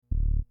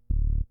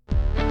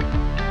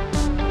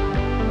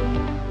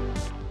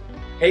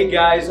Hey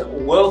guys,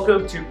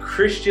 welcome to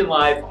Christian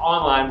Life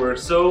Online. We're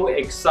so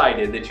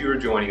excited that you are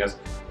joining us.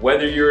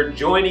 Whether you're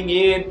joining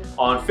in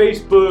on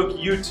Facebook,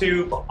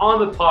 YouTube, on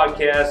the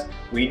podcast,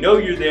 we know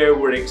you're there.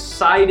 We're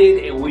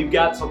excited and we've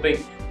got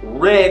something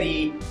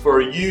ready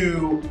for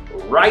you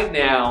right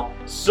now.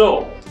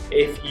 So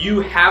if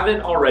you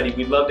haven't already,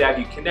 we'd love to have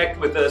you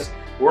connect with us.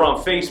 We're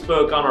on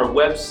Facebook, on our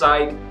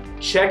website.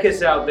 Check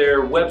us out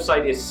there.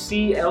 Website is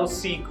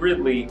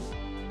clcgridley.org,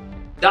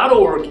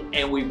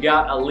 and we've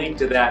got a link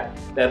to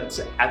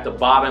that's at the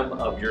bottom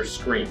of your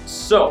screen.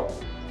 So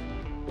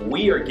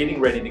we are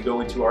getting ready to go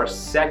into our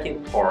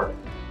second part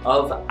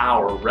of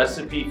our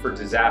Recipe for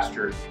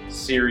Disaster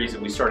series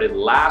that we started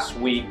last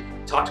week.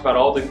 Talked about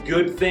all the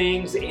good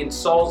things in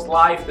Saul's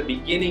life, the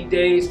beginning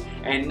days,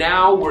 and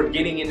now we're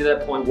getting into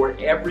that point where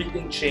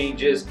everything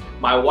changes.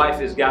 My wife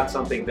has got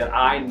something that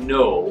I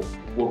know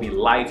will be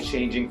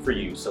life-changing for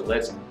you. So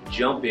let's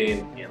jump in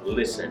and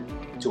listen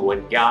to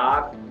what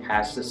God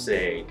has to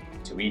say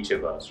to each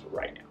of us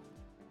right now.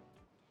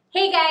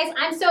 Hey guys,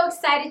 I'm so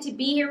excited to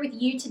be here with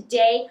you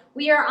today.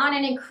 We are on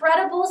an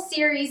incredible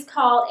series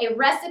called A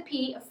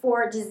Recipe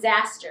for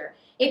Disaster.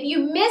 If you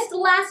missed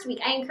last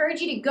week, I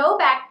encourage you to go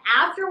back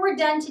after we're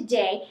done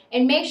today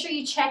and make sure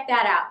you check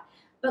that out.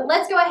 But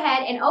let's go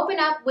ahead and open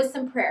up with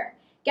some prayer.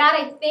 God,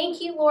 I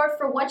thank you, Lord,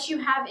 for what you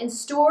have in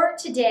store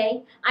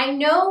today. I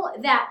know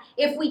that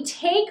if we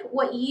take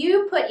what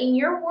you put in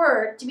your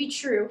word to be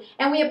true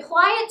and we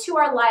apply it to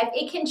our life,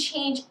 it can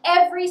change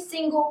every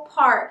single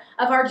part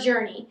of our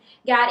journey.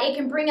 God, it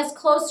can bring us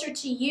closer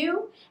to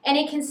you and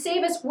it can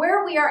save us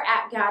where we are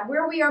at, God,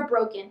 where we are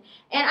broken.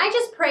 And I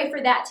just pray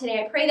for that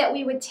today. I pray that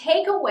we would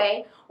take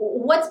away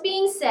what's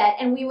being said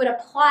and we would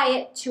apply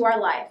it to our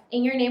life.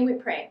 In your name we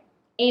pray.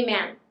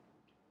 Amen.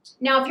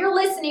 Now, if you're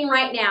listening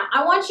right now,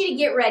 I want you to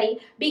get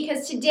ready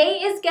because today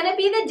is going to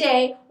be the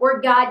day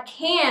where God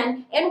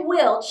can and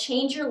will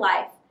change your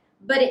life,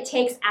 but it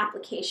takes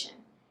application.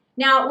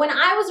 Now, when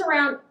I was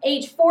around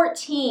age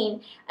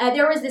 14,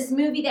 there was this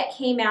movie that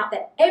came out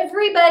that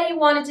everybody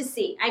wanted to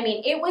see. I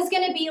mean, it was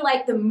going to be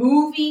like the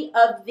movie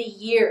of the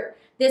year.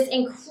 This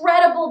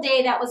incredible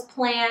day that was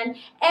planned.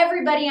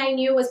 Everybody I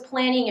knew was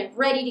planning and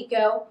ready to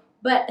go,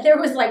 but there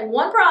was like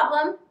one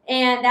problem,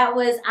 and that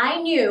was I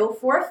knew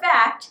for a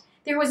fact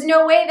there was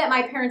no way that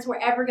my parents were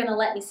ever going to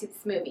let me see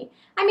this movie.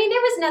 I mean,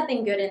 there was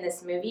nothing good in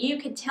this movie. You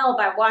could tell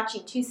by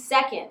watching 2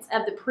 seconds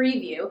of the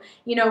preview,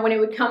 when it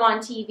would come on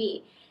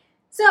TV.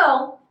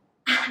 So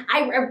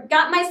I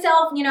got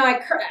myself,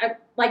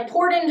 I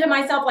poured into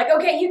myself like,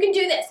 okay, you can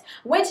do this.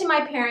 Went to my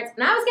parents,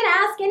 and I was going to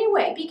ask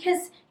anyway,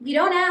 because if you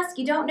don't ask,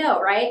 you don't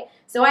know, right?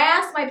 So I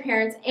asked my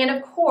parents, and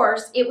of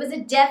course, it was a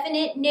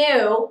definite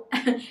no.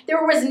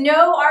 There was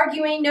no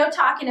arguing, no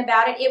talking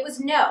about it. It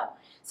was no.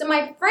 So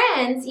my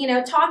friends,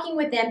 talking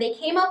with them, they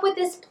came up with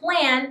this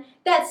plan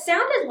that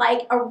sounded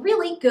like a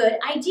really good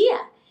idea.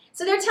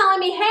 So they're telling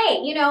me,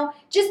 hey,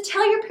 just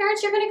tell your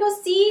parents you're going to go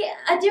see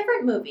a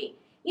different movie.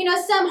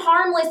 Some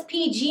harmless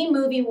PG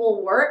movie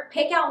will work.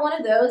 Pick out one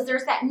of those.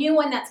 There's that new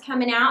one that's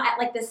coming out at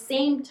like the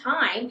same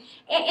time,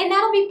 and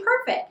that'll be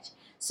perfect.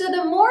 So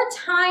the more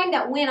time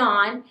that went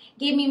on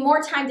gave me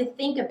more time to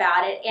think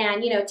about it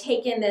and,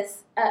 take in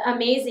this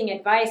amazing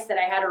advice that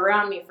I had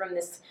around me from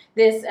this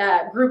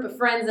group of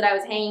friends that I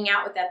was hanging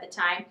out with at the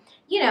time.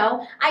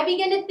 I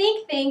began to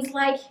think things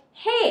like,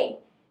 hey,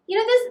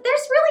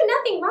 there's really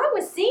nothing wrong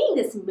with seeing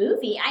this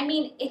movie. I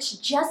mean, it's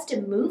just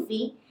a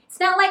movie. It's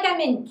not like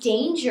I'm in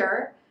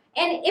danger.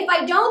 And if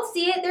I don't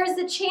see it, there's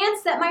a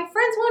chance that my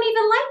friends won't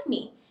even like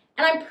me.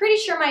 And I'm pretty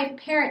sure my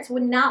parents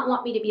would not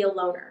want me to be a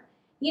loner.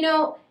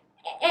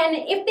 And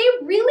if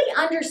they really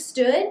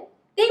understood,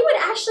 they would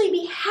actually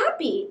be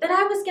happy that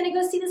I was going to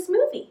go see this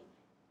movie.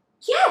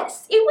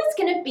 Yes, it was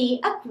going to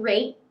be a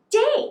great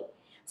day.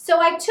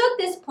 So I took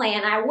this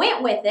plan, I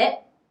went with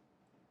it,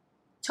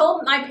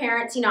 told my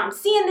parents, I'm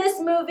seeing this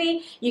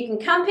movie. You can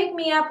come pick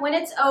me up when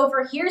it's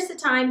over. Here's the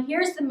time.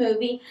 Here's the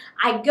movie.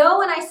 I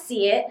go and I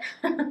see it.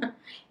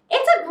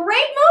 It's a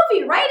great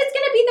movie, right? It's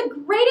going to be the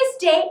greatest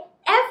day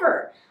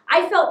ever.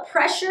 I felt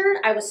pressured.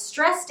 I was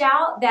stressed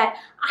out that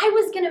I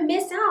was going to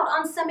miss out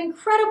on some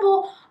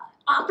incredible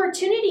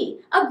opportunity,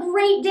 a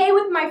great day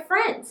with my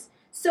friends.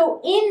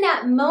 So in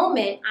that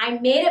moment, I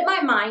made up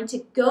my mind to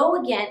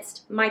go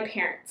against my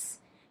parents,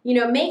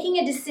 making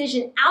a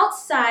decision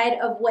outside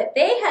of what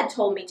they had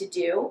told me to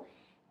do,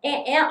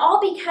 and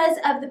all because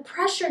of the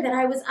pressure that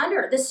I was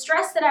under, the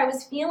stress that I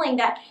was feeling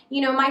that,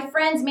 my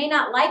friends may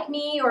not like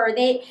me or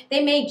they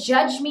may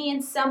judge me in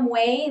some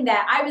way,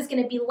 that I was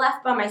going to be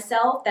left by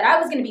myself, that I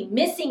was going to be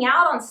missing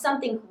out on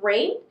something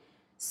great.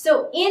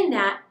 So in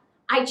that,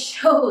 I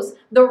chose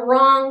the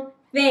wrong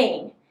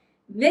thing.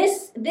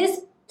 This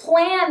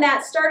plan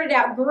that started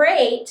out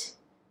great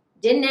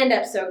didn't end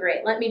up so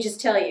great, let me just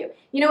tell you.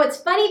 It's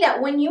funny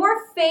that when you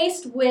are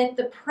faced with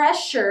the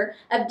pressure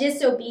of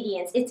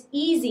disobedience, it's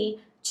easy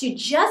to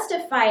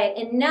justify it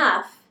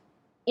enough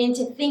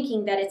into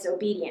thinking that it's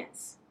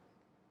obedience.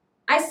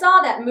 I saw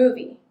that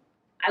movie.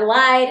 I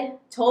lied,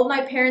 told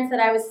my parents that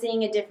I was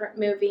seeing a different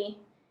movie,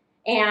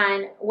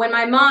 and when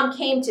my mom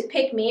came to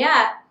pick me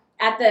up,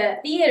 at the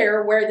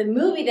theater where the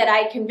movie that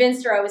I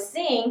convinced her I was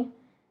seeing,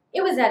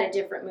 it was at a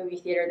different movie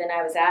theater than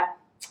I was at.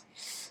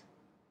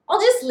 I'll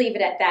just leave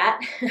it at that.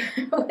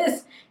 It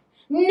was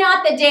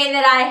not the day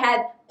that I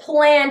had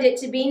planned it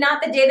to be,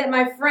 not the day that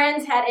my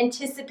friends had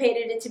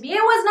anticipated it to be.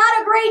 It was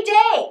not a great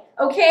day,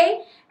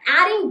 okay?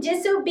 Adding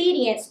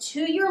disobedience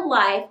to your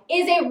life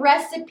is a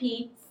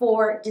recipe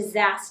for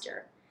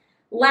disaster.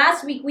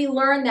 Last week we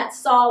learned that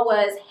Saul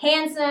was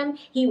handsome.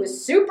 He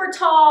was super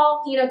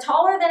tall,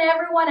 taller than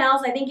everyone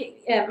else. I think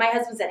my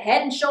husband said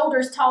head and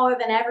shoulders taller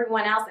than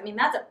everyone else. I mean,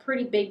 that's a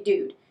pretty big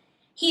dude.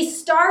 He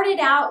started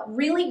out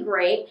really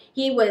great.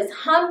 He was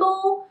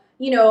humble.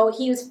 He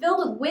was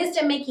filled with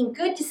wisdom, making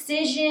good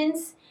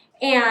decisions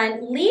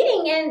and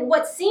leading in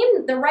what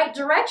seemed the right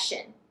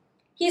direction.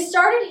 He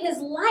started his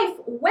life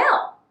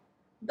well.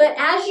 But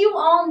as you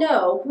all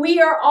know, we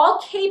are all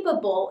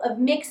capable of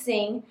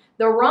mixing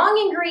the wrong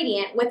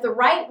ingredient with the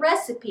right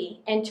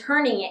recipe and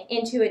turning it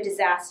into a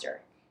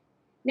disaster.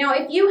 Now,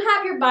 if you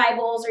have your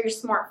Bibles or your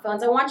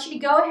smartphones, I want you to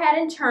go ahead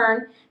and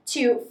turn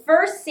to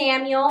 1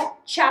 Samuel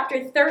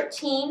chapter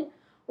 13.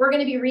 We're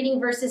going to be reading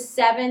verses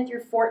 7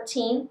 through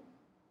 14.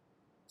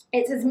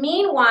 It says,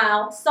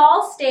 "Meanwhile,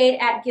 Saul stayed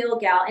at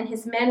Gilgal, and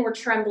his men were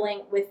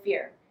trembling with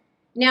fear."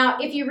 Now,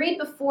 if you read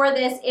before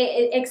this,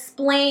 it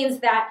explains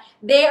that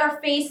they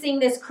are facing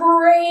this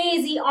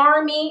crazy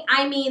army.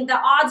 I mean, the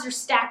odds are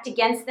stacked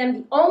against them.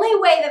 The only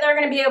way that they're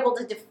going to be able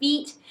to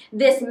defeat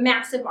this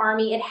massive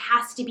army, it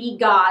has to be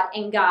God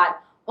and God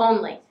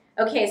only.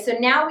 Okay, so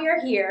now we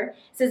are here.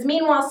 It says,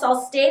 "Meanwhile, Saul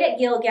stayed at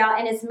Gilgal,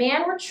 and his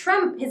men were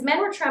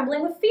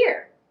trembling with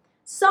fear.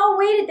 Saul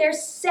waited there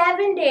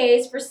 7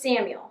 days for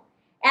Samuel,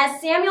 as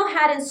Samuel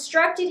had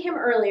instructed him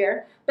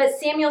earlier, but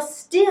Samuel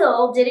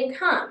still didn't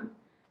come.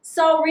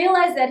 Saul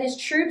realized that his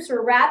troops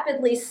were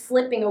rapidly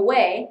slipping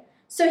away,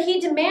 so he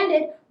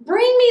demanded,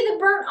 'Bring me the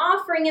burnt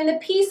offering and the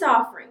peace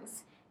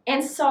offerings.'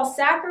 And Saul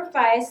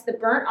sacrificed the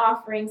burnt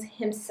offerings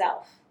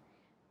himself.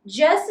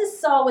 Just as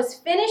Saul was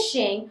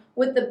finishing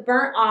with the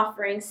burnt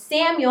offering,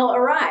 Samuel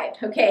arrived."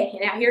 Okay,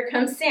 now here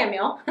comes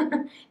Samuel,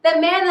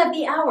 the man of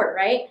the hour,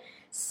 right?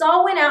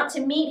 Saul went out to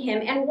meet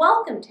him and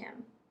welcomed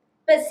him.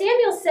 But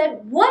Samuel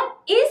said, "What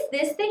is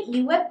this that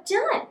you have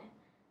done?"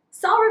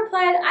 Saul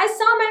replied, "I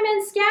saw my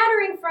men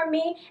scattering from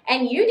me,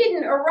 and you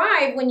didn't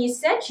arrive when you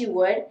said you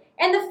would,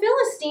 and the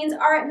Philistines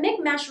are at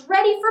Michmash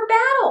ready for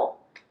battle.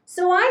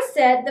 So I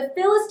said, the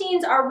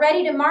Philistines are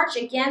ready to march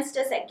against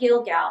us at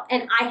Gilgal,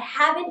 and I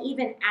haven't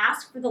even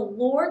asked for the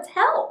Lord's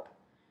help.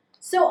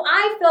 So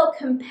I felt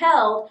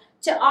compelled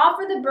to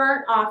offer the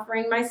burnt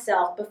offering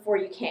myself before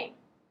you came."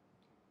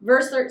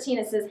 Verse 13,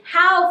 it says,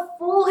 "How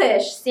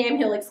foolish,"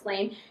 Samuel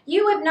exclaimed.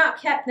 "You have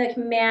not kept the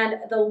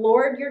command the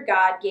Lord your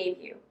God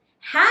gave you.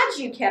 Had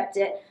you kept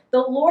it,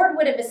 the Lord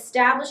would have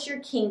established your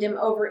kingdom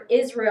over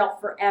Israel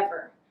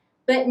forever.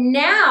 But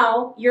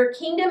now your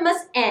kingdom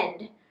must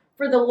end,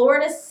 for the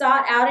Lord has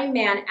sought out a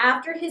man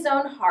after his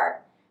own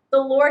heart.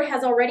 The Lord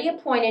has already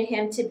appointed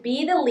him to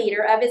be the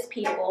leader of his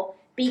people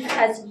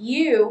because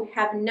you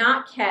have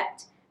not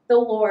kept the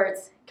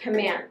Lord's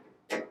command."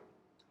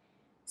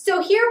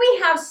 So here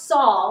we have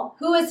Saul,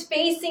 who is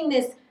facing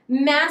this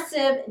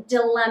massive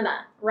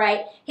dilemma,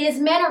 right? His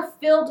men are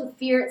filled with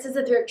fear. It says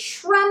that they're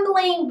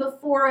trembling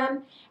before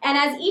him. And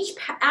as each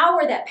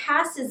hour that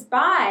passes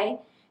by,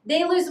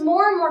 they lose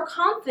more and more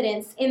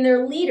confidence in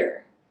their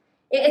leader.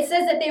 It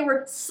says that they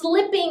were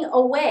slipping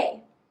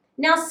away.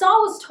 Now,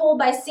 Saul was told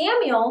by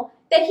Samuel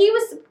that he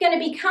was going to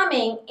be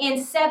coming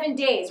in 7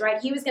 days, right?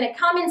 He was going to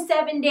come in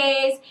 7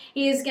 days.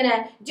 He was going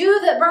to do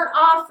the burnt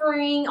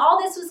offering. All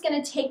this was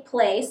going to take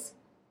place.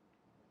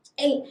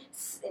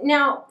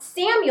 Now,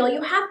 Samuel,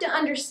 you have to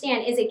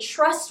understand, is a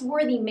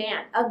trustworthy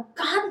man, a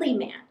godly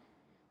man.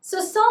 So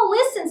Saul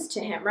listens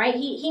to him, right?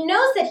 He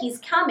knows that he's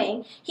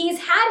coming.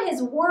 He's had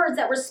his words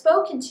that were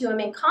spoken to him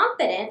in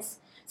confidence,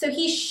 so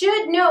he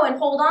should know and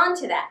hold on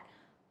to that.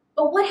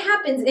 But what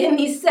happens in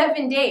these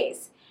 7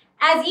 days?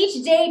 As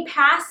each day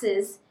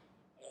passes,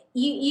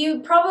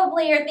 you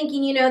probably are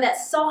thinking, that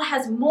Saul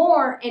has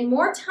more and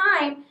more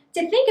time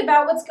to think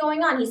about what's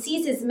going on. He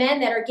sees his men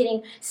that are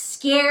getting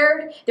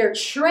scared, they're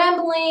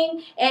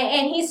trembling,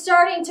 and he's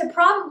starting to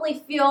probably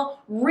feel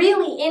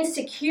really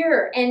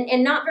insecure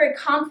and not very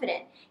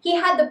confident. He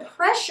had the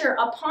pressure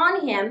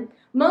upon him,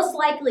 most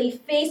likely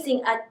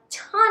facing a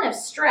ton of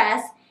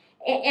stress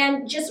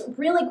and just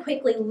really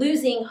quickly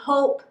losing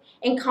hope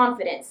and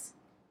confidence,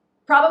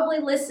 probably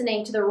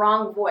listening to the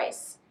wrong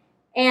voice.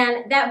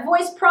 And that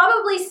voice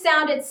probably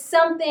sounded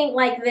something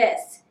like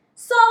this: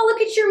 "Saul,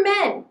 look at your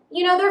men.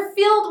 They're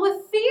filled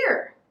with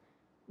fear.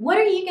 What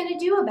are you going to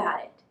do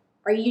about it?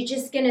 Are you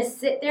just going to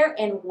sit there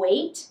and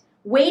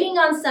waiting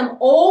on some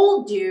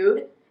old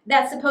dude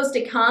that's supposed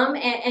to come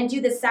and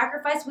do the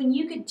sacrifice when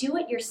you could do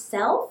it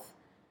yourself?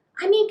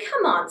 I mean,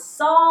 come on,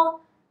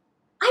 Saul.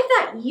 I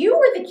thought you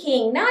were the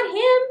king, not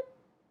him.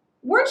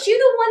 Weren't you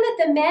the one that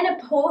the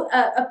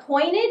men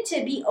appointed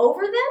to be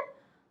over them?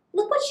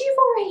 Look what you've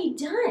already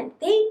done.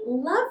 They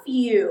love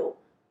you.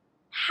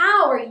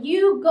 How are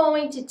you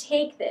going to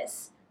take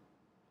this?"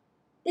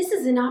 This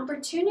is an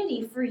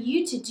opportunity for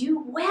you to do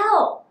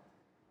well.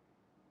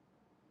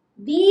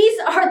 These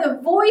are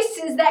the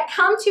voices that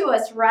come to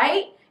us,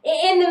 right?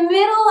 In the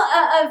middle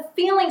of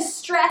feeling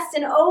stressed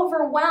and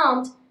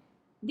overwhelmed,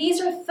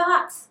 these are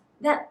thoughts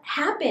that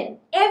happen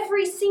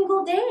every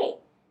single day.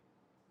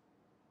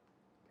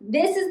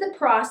 This is the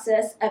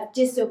process of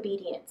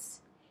disobedience.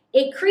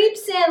 It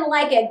creeps in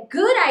like a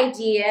good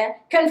idea,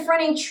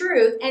 confronting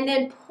truth, and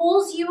then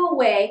pulls you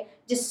away,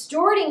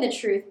 distorting the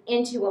truth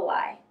into a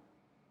lie.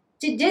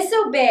 To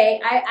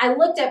disobey, I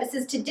looked up, it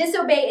says to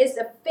disobey is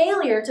a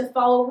failure to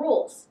follow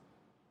rules.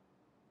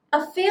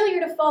 A failure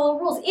to follow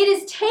rules. It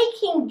is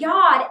taking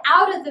God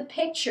out of the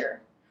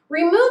picture,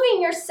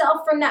 removing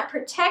yourself from that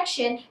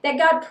protection that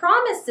God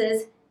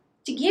promises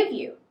to give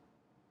you.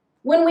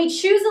 When we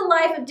choose a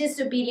life of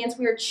disobedience,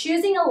 we are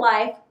choosing a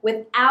life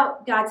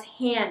without God's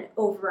hand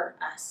over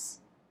us.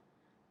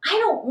 I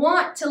don't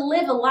want to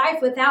live a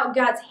life without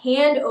God's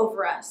hand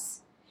over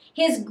us.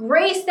 His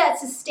grace that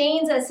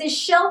sustains us, His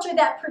shelter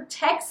that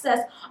protects us,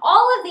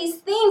 all of these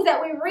things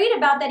that we read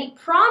about that He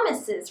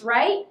promises,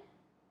 right?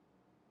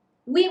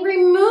 We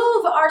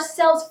remove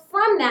ourselves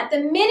from that the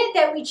minute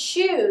that we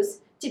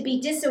choose to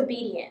be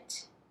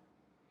disobedient.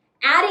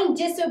 Adding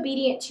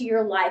disobedient to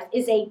your life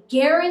is a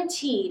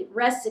guaranteed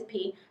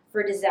recipe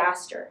for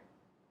disaster.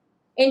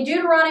 In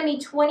Deuteronomy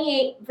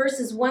 28,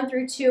 verses 1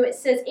 through 2, it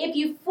says, if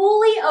you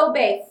fully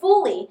obey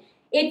the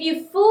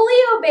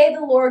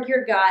Lord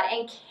your God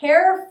and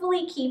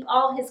carefully keep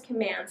all His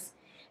commands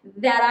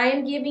that I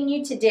am giving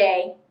you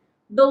today,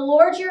 the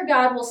Lord your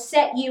God will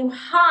set you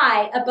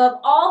high above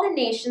all the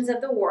nations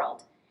of the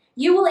world.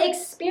 You will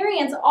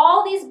experience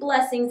all these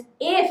blessings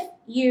if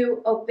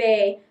you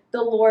obey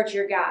the Lord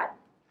your God.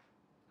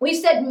 We've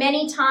said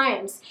many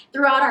times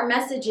throughout our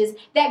messages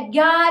that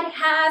God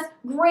has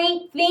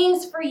great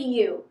things for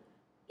you.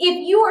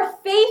 If you are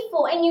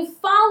faithful and you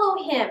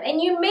follow Him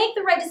and you make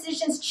the right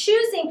decisions,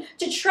 choosing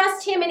to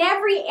trust Him in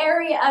every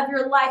area of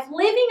your life,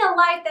 living a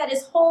life that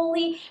is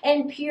holy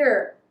and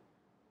pure.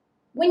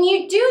 When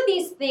you do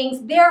these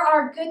things, there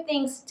are good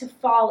things to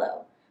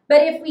follow.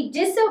 But if we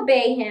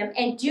disobey Him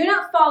and do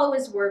not follow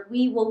His word,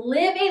 we will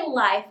live a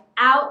life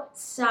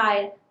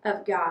outside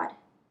of God.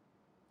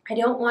 I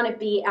don't want to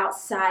be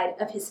outside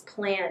of His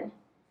plan.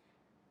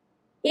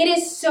 It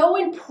is so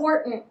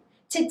important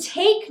to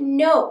take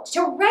note,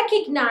 to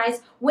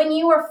recognize when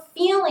you are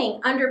feeling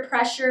under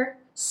pressure,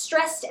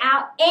 stressed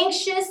out,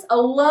 anxious,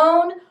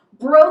 alone,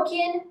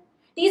 broken.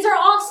 These are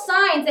all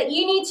signs that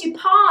you need to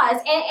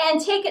pause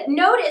and take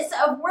notice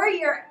of where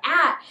you're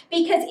at,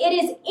 because it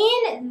is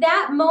in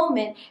that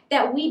moment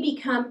that we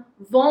become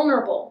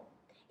vulnerable.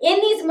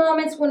 In these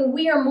moments when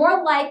we are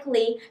more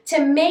likely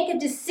to make a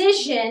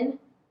decision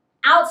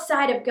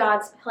outside of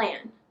God's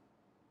plan,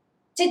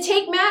 to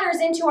take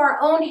matters into our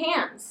own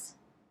hands.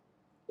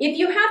 If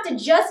you have to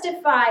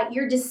justify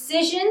your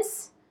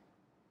decisions,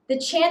 the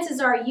chances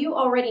are you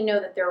already know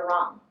that they're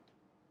wrong.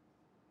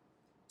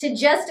 To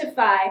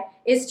justify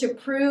is to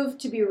prove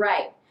to be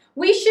right.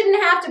 We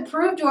shouldn't have to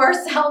prove to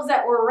ourselves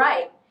that we're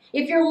right.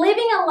 If you're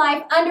living a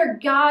life under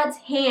God's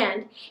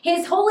hand,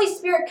 His Holy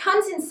Spirit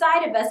comes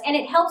inside of us and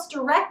it helps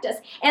direct us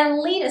and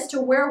lead us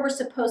to where we're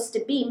supposed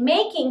to be,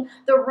 making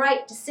the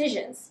right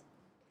decisions.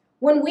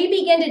 When we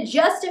begin to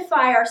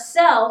justify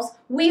ourselves,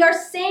 we are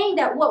saying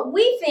that what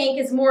we think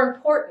is more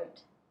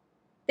important,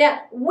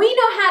 that we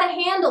know how to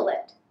handle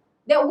it,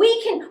 that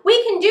we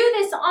can do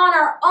this on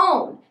our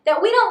own,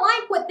 that we don't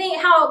like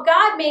how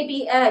God may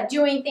be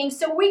doing things,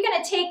 so we're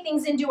going to take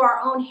things into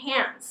our own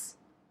hands.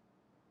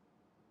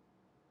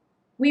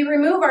 We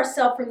remove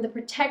ourselves from the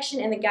protection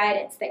and the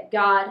guidance that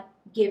God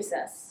gives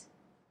us.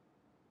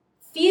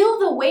 Feel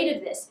the weight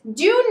of this.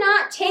 Do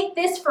not take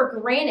this for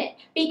granted,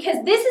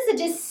 because this is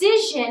a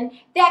decision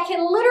that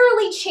can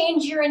literally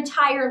change your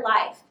entire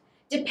life,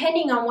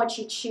 depending on what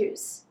you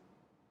choose.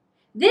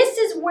 This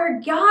is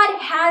where God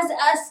has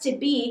us to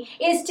be,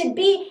 is to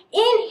be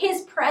in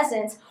His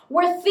presence,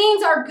 where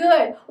things are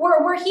good,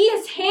 where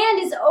His hand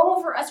is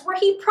over us, where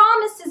He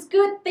promises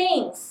good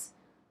things.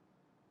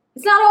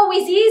 It's not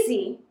always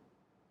easy,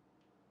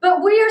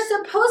 but we are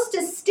supposed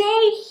to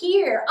stay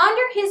here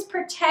under His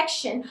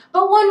protection.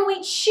 But when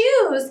we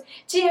choose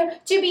to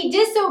be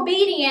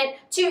disobedient,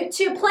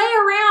 to play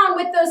around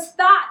with those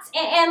thoughts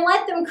and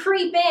let them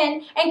creep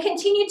in and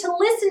continue to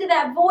listen to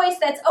that voice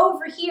that's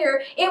over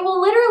here, it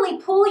will literally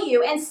pull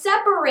you and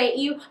separate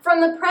you from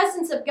the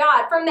presence of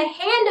God, from the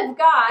hand of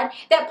God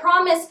that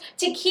promised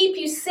to keep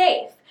you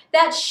safe.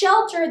 That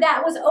shelter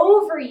that was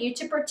over you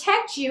to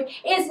protect you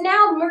is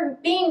now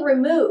being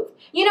removed.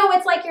 You know,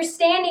 it's like you're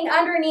standing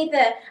underneath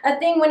a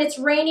thing when it's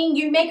raining.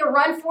 You make a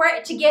run for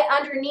it to get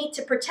underneath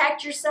to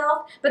protect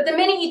yourself. But the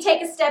minute you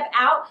take a step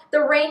out,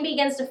 the rain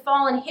begins to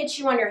fall and hit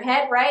you on your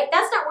head, right?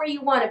 That's not where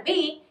you want to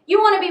be. You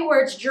want to be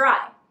where it's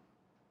dry.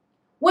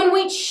 When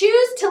we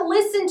choose to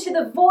listen to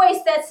the voice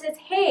that says,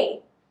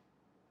 hey,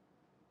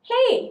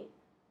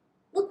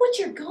 look what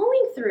you're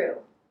going through.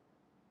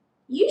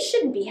 You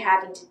shouldn't be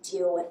having to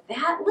deal with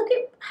that.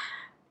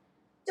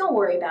 Don't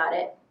worry about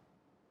it.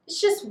 It's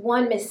just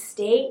one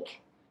mistake.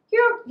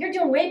 You're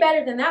doing way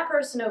better than that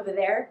person over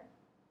there.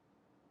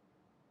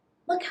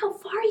 Look how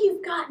far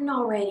you've gotten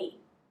already.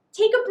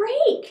 Take a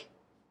break.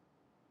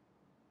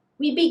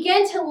 We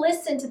begin to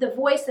listen to the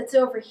voice that's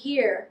over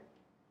here.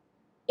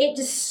 It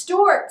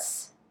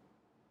distorts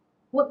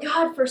what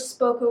God first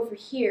spoke over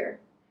here.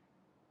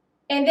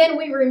 And then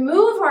we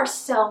remove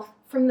ourselves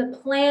from the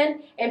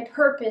plan and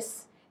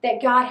purpose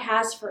that God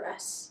has for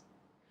us.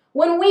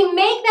 When we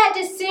make that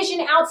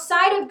decision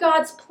outside of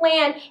God's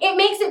plan, it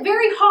makes it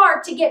very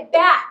hard to get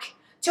back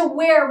to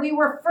where we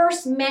were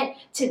first meant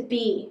to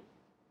be.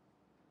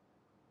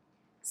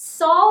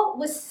 Saul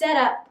was set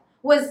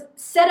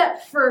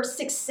up for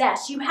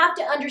success. You have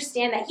to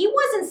understand that he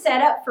wasn't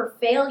set up for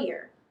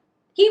failure.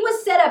 He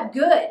was set up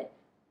good.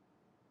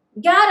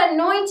 God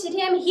anointed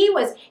him. He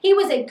was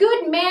a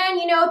good man.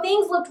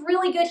 Things looked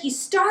really good. He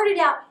started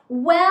out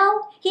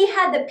well. He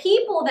had the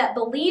people that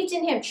believed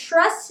in him,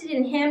 trusted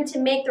in him to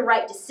make the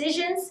right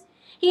decisions.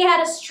 He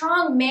had a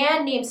strong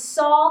man named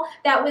Saul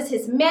that was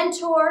his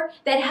mentor,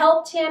 that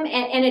helped him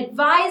and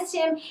advised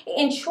him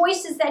in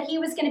choices that he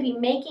was going to be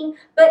making.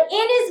 But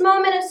in his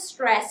moment of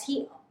stress,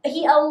 he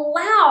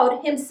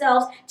allowed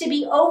himself to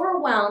be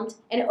overwhelmed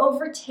and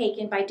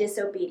overtaken by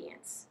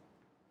disobedience.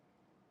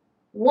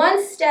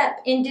 One step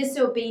in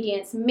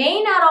disobedience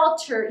may not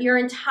alter your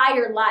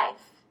entire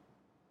life,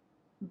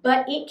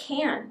 but it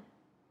can.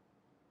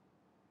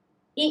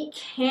 It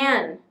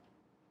can.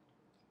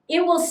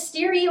 It will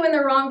steer you in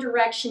the wrong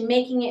direction,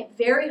 making it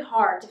very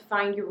hard to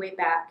find your way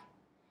back.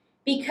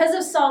 Because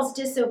of Saul's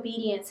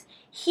disobedience,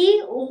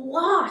 he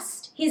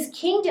lost his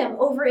kingdom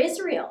over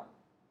Israel.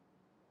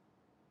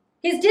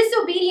 His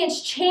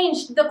disobedience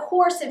changed the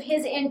course of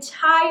his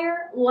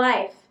entire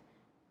life.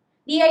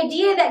 The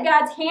idea that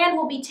God's hand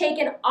will be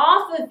taken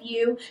off of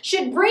you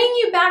should bring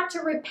you back to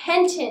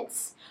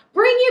repentance.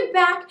 Bring you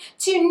back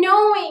to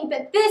knowing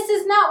that this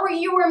is not where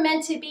you were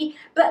meant to be,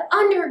 but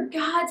under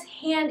God's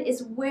hand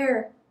is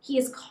where He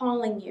is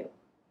calling you.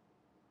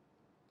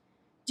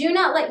 Do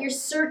not let your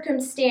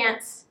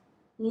circumstance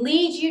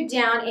lead you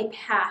down a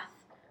path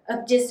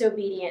of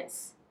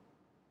disobedience,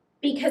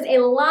 because a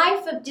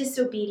life of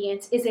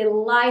disobedience is a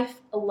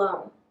life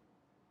alone.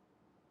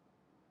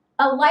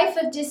 A life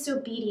of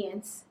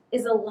disobedience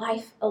is a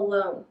life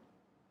alone.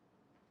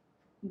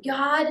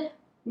 God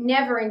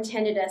never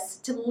intended us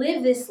to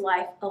live this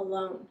life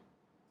alone.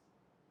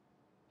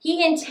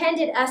 He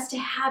intended us to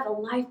have a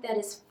life that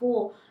is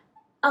full,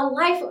 a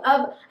life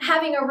of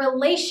having a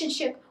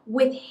relationship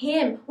with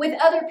Him, with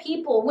other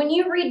people. When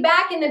you read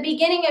back in the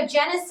beginning of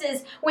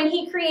Genesis, when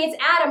He creates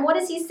Adam, what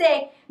does He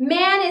say?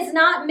 Man is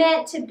not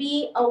meant to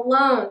be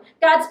alone.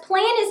 God's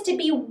plan is to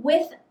be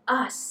with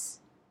us.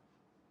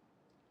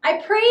 I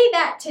pray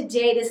that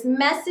today this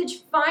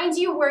message finds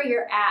you where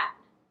you're at,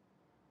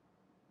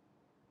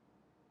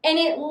 and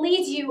it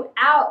leads you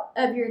out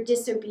of your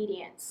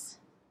disobedience.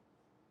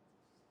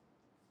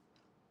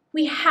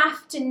 We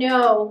have to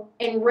know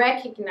and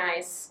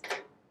recognize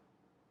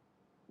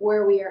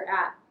where we are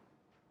at.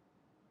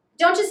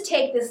 Don't just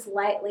take this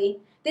lightly.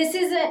 This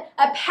isn't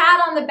a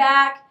pat on the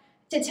back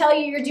to tell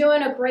you you're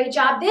doing a great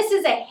job. This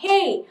is a,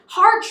 hey,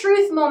 hard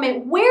truth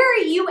moment. Where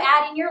are you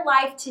at in your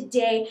life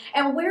today,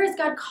 and where is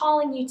God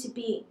calling you to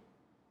be?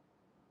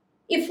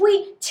 If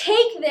we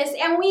take this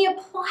and we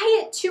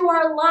apply it to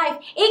our life,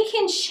 it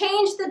can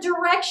change the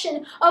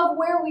direction of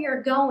where we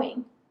are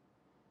going.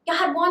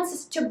 God wants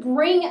us to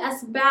bring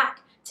us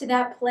back to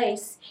that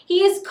place.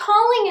 He is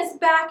calling us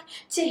back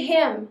to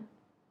Him.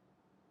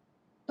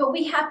 But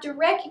we have to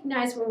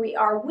recognize where we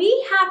are.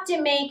 We have to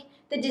make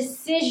the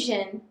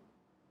decision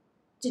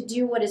to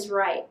do what is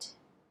right.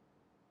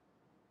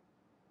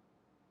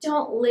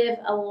 Don't live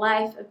a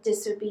life of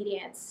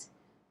disobedience.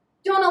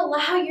 Don't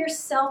allow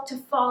yourself to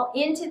fall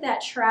into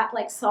that trap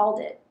like Saul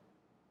did.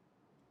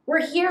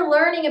 We're here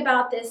learning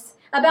about this,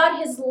 about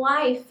his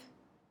life,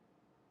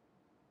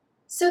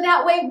 so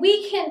that way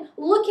we can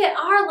look at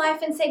our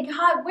life and say,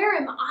 God, where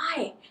am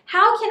I?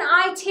 How can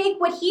I take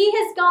what He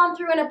has gone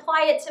through and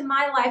apply it to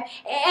my life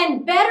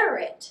and better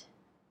it?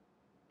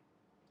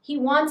 He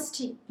wants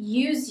to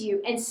use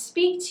you and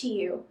speak to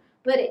you,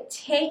 but it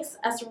takes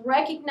us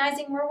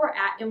recognizing where we're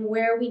at and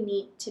where we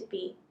need to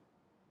be.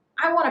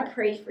 I want to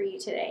pray for you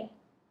today.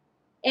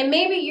 And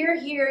maybe you're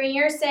here and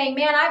you're saying,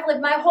 man, I've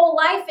lived my whole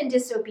life in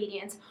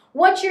disobedience.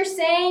 What you're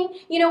saying,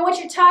 what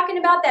you're talking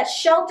about, that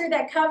shelter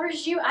that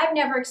covers you, I've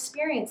never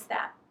experienced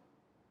that.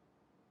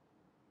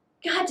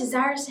 God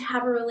desires to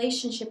have a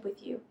relationship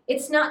with you.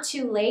 It's not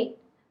too late.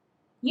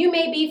 You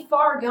may be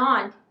far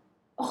gone.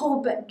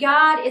 Oh, but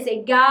God is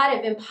a God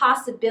of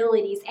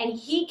impossibilities, and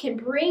He can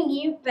bring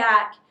you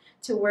back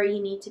to where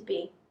you need to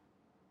be.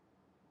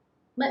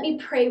 Let me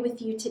pray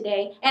with you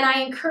today. And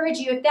I encourage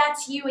you, if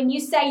that's you and you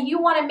say you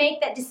want to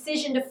make that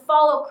decision to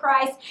follow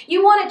Christ,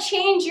 you want to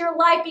change your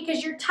life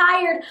because you're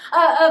tired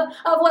of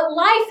what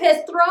life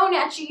has thrown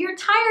at you. You're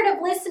tired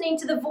of listening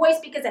to the voice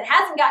because it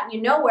hasn't gotten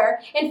you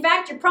nowhere. In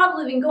fact, you've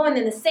probably been going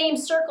in the same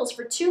circles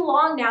for too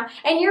long now,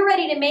 and you're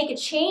ready to make a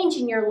change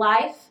in your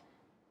life.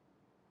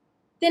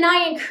 Then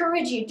I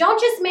encourage you, don't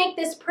just make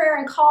this prayer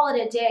and call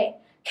it a day.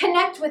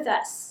 Connect with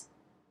us.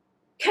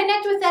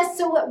 Connect with us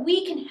so that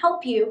we can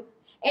help you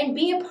and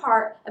be a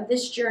part of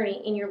this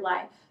journey in your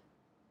life.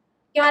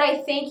 God,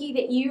 I thank you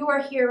that you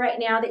are here right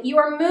now, that you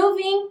are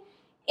moving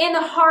in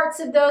the hearts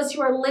of those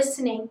who are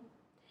listening.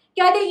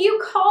 God, that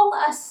you call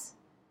us.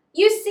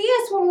 You see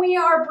us when we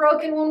are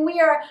broken, when we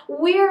are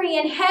weary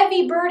and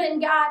heavy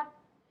burdened, God.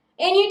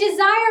 And you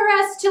desire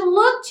us to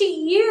look to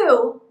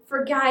you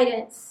for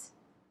guidance.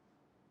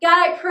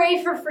 God, I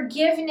pray for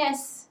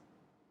forgiveness.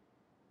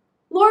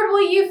 Lord,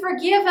 will you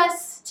forgive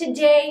us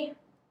today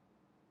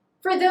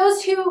for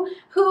those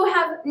who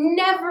have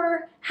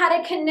never had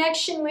a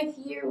connection with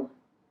you?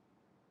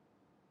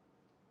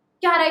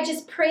 God, I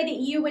just pray that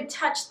you would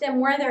touch them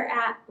where they're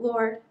at,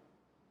 Lord.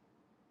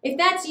 If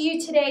that's you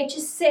today,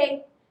 just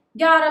say,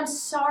 God, I'm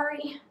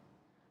sorry.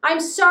 I'm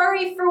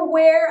sorry for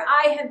where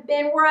I have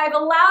been, where I've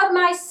allowed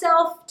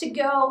myself to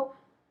go.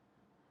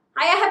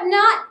 I have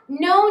not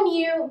known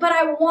you, but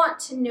I want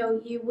to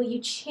know you. Will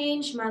you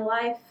change my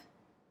life?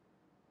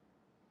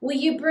 Will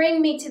you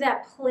bring me to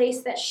that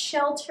place, that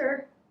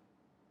shelter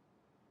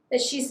that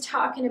she's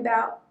talking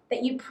about,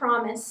 that you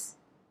promise?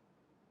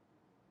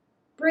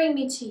 Bring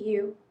me to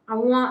you. I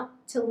want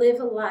to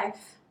live a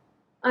life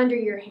under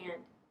your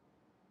hand.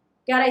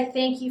 God, I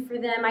thank you for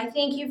them. I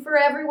thank you for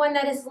everyone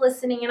that is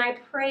listening. And I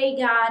pray,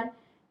 God,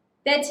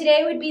 that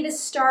today would be the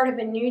start of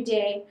a new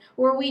day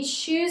where we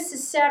choose to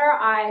set our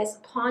eyes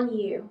upon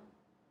you.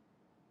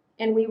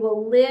 And we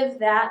will live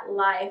that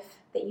life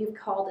that you've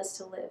called us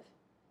to live.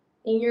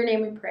 In your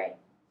name we pray.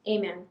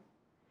 Amen.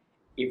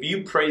 If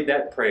you prayed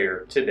that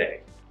prayer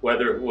today,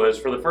 whether it was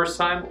for the first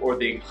time or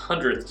the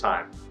 100th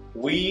time,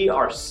 we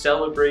are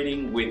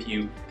celebrating with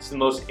you. It's the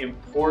most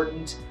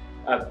important,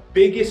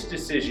 biggest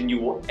decision you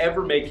will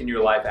ever make in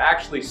your life.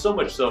 Actually, so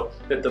much so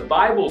that the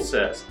Bible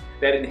says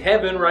that in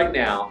heaven right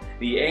now,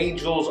 the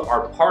angels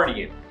are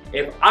partying.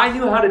 If I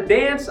knew how to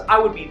dance, I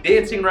would be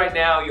dancing right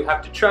now. You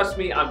have to trust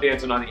me, I'm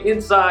dancing on the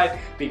inside,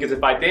 because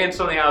if I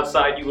danced on the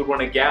outside, you would want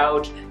to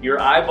gouge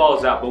your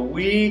eyeballs out. But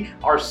we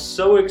are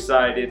so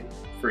excited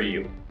for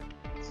you.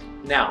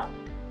 Now,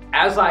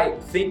 as I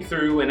think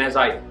through and as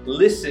I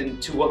listen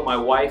to what my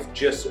wife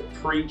just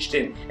preached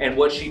and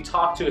what she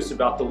talked to us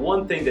about, the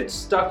one thing that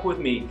stuck with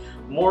me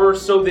more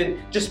so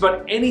than just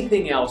about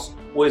anything else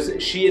was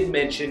she had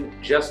mentioned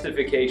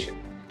justification.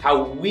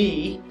 How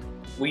we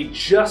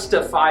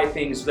justify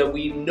things that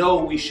we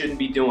know we shouldn't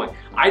be doing.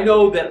 I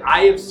know that I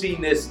have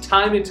seen this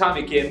time and time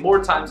again,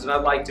 more times than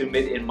I'd like to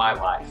admit in my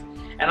life.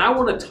 And I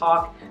want to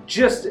talk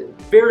just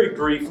very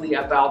briefly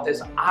about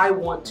this. I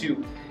want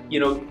to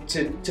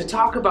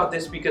talk about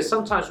this because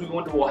sometimes we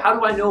wonder, well, how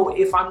do I know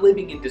if I'm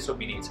living in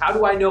disobedience? How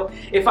do I know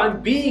if I'm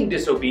being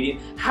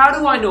disobedient? How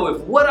do I know if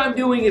what I'm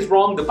doing is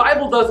wrong? The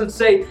Bible doesn't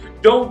say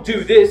don't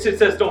do this. It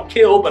says don't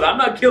kill, but I'm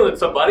not killing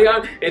somebody.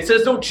 It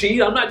says don't cheat.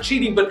 I'm not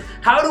cheating. But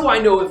how do I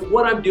know if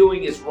what I'm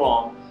doing is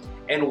wrong?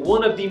 And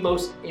one of the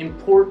most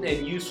important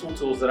and useful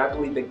tools that I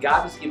believe that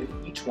God has given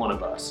each one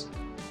of us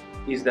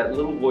is that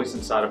little voice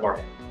inside of our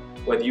head.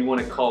 Whether you want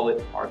to call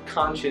it our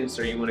conscience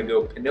or you want to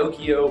go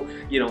Pinocchio,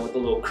 with a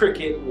little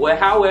cricket,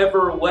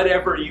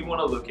 whatever you want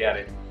to look at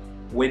it.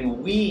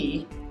 When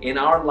we, in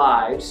our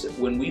lives,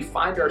 when we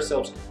find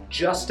ourselves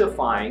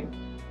justifying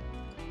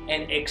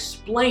and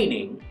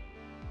explaining,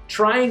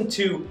 trying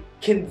to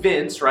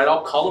convince, right,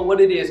 I'll call it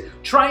what it is,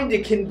 trying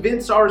to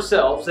convince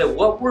ourselves that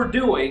what we're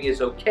doing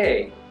is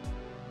okay,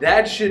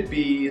 that should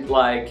be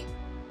like,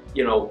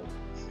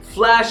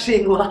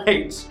 flashing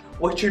lights.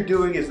 What you're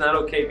doing is not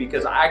okay,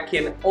 because I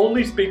can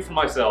only speak for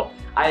myself.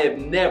 I have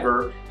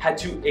never had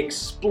to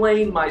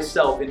explain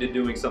myself into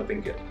doing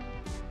something good.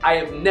 I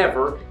have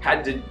never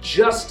had to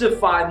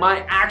justify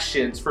my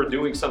actions for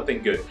doing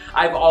something good.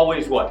 I've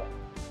always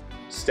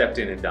stepped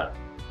in and done it.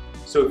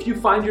 So if you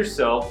find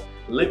yourself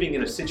living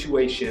in a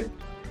situation,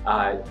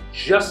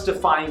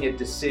 justifying a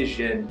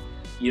decision,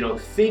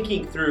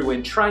 thinking through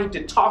and trying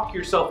to talk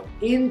yourself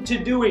into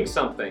doing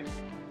something,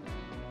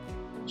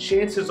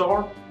 chances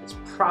are it's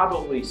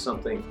probably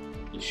something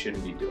you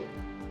shouldn't be doing.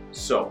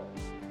 So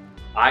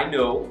I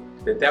know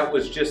that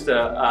was just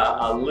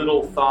a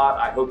little thought.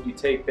 I hope you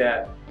take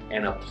that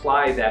and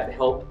apply that,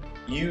 help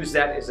use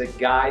that as a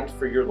guide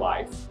for your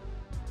life.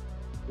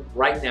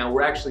 Right now,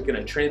 we're actually going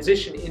to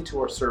transition into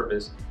our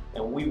service,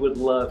 and we would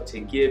love to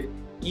give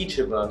each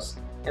of us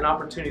an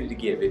opportunity to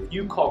give. If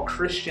you call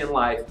Christian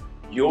Life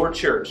your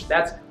church,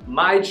 that's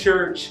my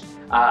church,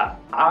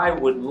 I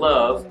would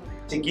love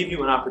to give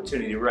you an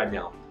opportunity right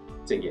now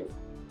to give.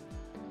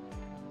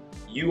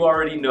 You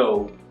already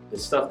know the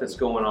stuff that's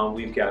going on.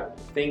 We've got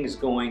things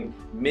going,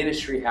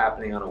 ministry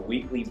happening on a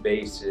weekly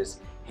basis,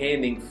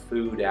 handing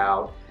food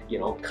out,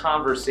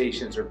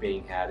 conversations are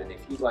being had. And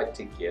if you'd like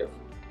to give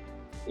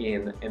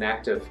in an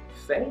act of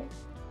faith,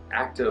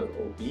 act of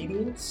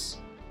obedience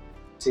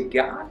to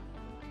God,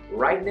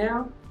 right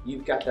now,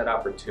 you've got that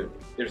opportunity.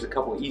 There's a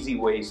couple easy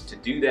ways to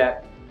do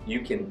that. You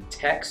can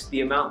text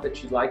the amount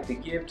that you'd like to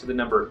give to the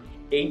number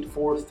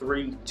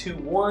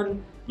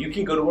 84321. You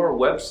can go to our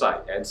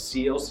website at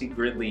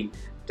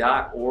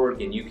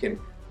clcgridley.org, and you can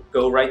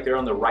go right there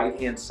on the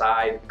right-hand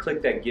side,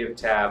 click that Give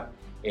tab,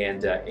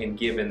 and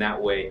give in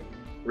that way.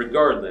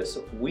 regardless,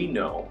 we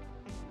know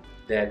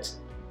that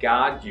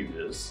God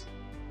uses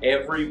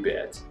every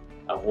bit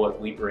of what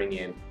we bring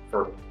in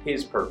for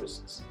His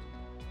purposes.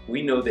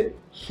 We know that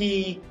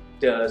He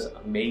does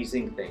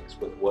amazing things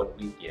with what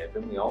we give,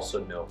 and we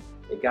also know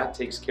that God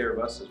takes care of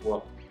us as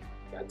well.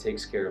 God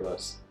takes care of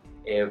us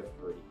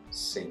every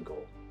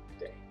single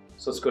day.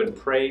 So let's go ahead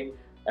and pray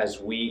as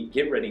we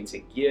get ready to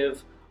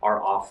give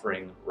our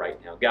offering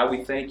right now. God,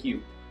 we thank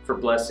You for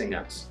blessing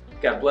us.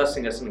 God,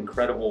 blessing us in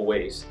incredible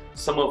ways.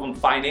 Some of them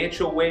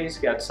financial ways,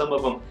 God, some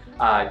of them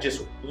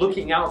just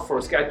looking out for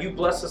us. God, You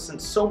bless us in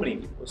so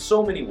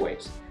many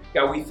ways.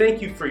 God, we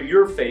thank You for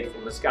Your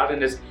faithfulness, God,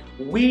 and as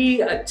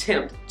we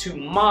attempt to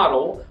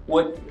model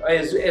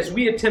as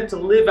we attempt to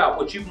live out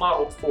what You've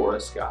modeled for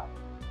us, God,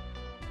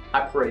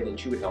 I pray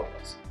that You would help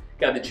us.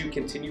 God, that You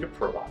continue to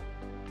provide.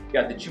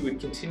 God, that You would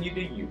continue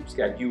to use.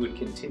 God, You would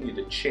continue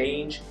to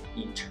change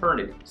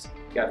eternities,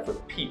 God, for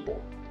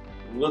people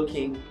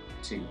looking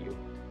to You.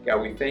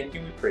 God, we thank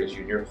You, we praise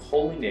You. In Your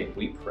holy name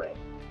we pray.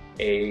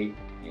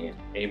 Amen.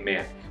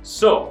 Amen.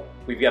 So,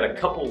 we've got a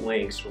couple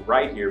links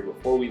right here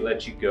before we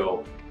let you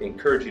go. I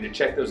encourage you to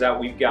check those out.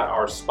 We've got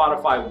our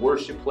Spotify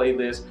worship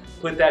playlist.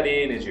 Put that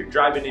in as you're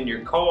driving in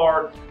your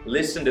car.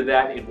 Listen to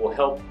that. It will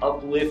help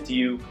uplift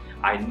you.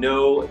 I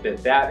know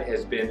that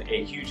has been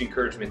a huge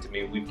encouragement to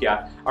me. We've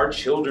got our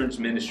children's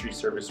ministry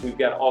service. We've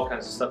got all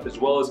kinds of stuff, as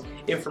well as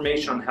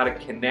information on how to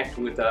connect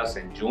with us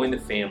and join the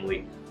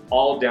family,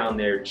 all down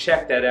there.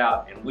 Check that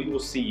out, and we will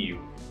see you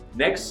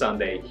next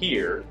Sunday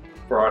here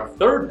for our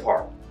third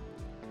part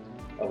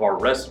of our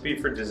Recipe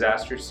for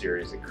Disaster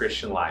series at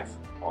Christian Life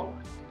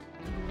Online.